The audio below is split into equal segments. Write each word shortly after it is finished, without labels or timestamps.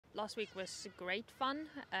last week was great fun,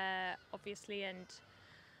 obviously, and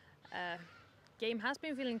game has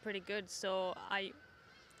been feeling pretty good. So I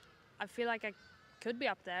feel like I could be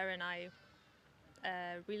up there, and I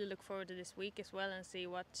really look forward to this week as well and see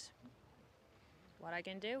what I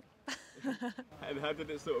can do. And how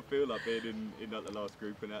did it sort of feel like being in like the last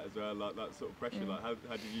group and that as well, like that sort of pressure? Like how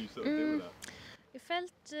did you sort of deal with that? It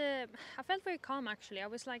felt I felt very calm actually. I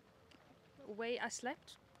was like, I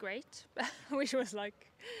slept great, which was like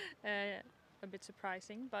a bit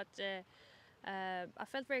surprising, but I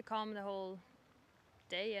felt very calm the whole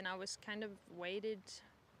day, and I was kind of waited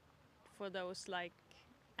for those like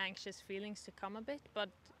anxious feelings to come a bit, but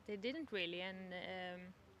they didn't really. And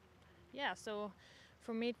so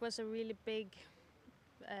for me it was a really big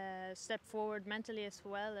step forward mentally as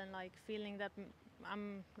well, and like feeling that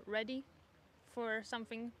I'm ready for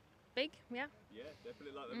something big. Yeah,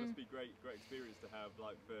 definitely. Like that must be great experience to have,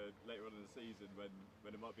 like for later on in the season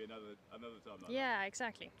when it might be another time like that.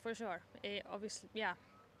 Exactly, for sure. Obviously,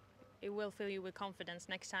 it will fill you with confidence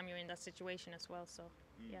next time you're in that situation as well. So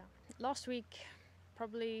last week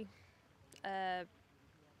probably the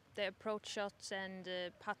approach shots and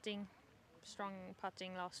putting, strong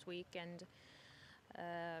putting last week, and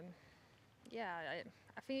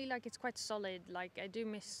I feel like it's quite solid. Like I do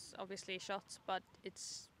miss obviously shots, but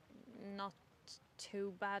it's not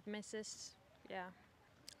too bad misses. Yeah,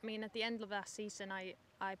 I mean at the end of last season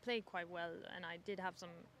I played quite well and I did have some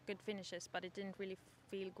good finishes, but it didn't really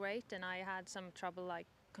feel great, and I had some trouble like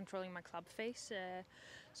controlling my club face.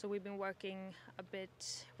 So we've been working a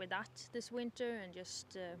bit with that this winter, and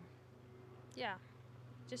just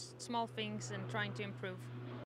small things and trying to improve.